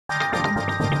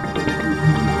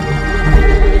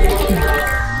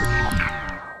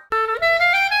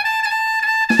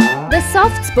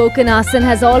soft-spoken Asin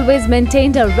has always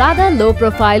maintained a rather low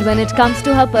profile when it comes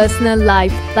to her personal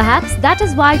life. Perhaps that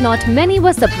is why not many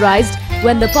were surprised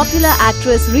when the popular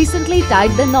actress recently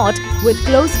tied the knot with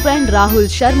close friend Rahul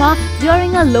Sharma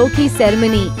during a low-key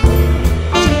ceremony.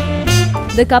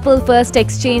 The couple first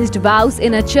exchanged vows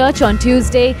in a church on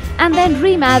Tuesday and then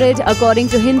remarried according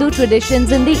to Hindu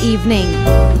traditions in the evening.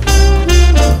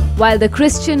 While the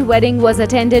Christian wedding was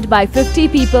attended by 50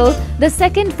 people, the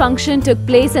second function took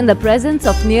place in the presence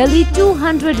of nearly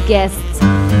 200 guests.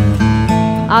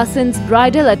 Asin's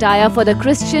bridal attire for the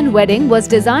Christian wedding was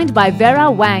designed by Vera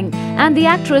Wang, and the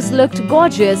actress looked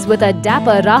gorgeous with a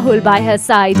dapper Rahul by her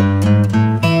side.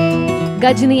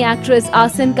 Gajini actress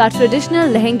Asin का traditional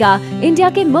lehenga India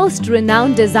के most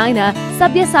renowned designer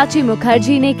Sabyasachi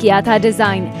Mukherjee ने किया था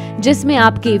design, जिसमें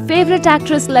आपकी favourite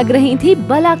actress लग रही थी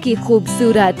बला की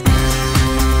खूबसूरत.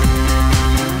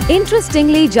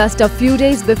 Interestingly, just a few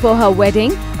days before her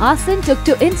wedding, Asin took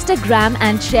to Instagram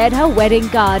and shared her wedding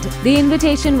card. The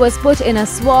invitation was put in a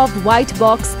suave white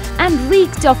box and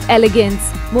reeked of elegance.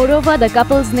 Moreover, the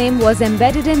couple's name was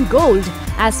embedded in gold.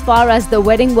 As far as the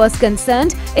wedding was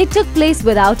concerned, it took place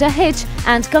without a hitch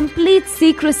and complete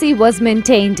secrecy was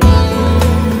maintained.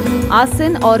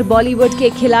 Asin और बॉलीवुड के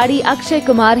खिलाड़ी अक्षय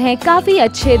कुमार हैं काफी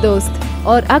अच्छे दोस्त,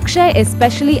 और Akshay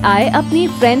specially आए अपनी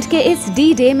फ्रेंड के इस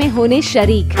डी-डे में होने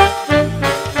शरीक.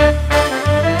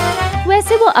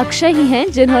 वैसे वो अक्षय ही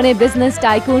हैं जिन्होंने बिजनेस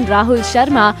टाइकून राहुल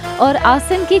शर्मा और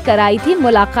आसिन की कराई थी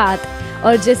मुलाकात,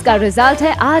 और जिसका रिजल्ट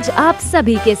है आज आप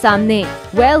सभी के सामने.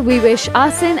 Well, we wish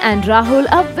Asin and Rahul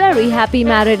a very happy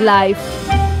married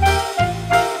life.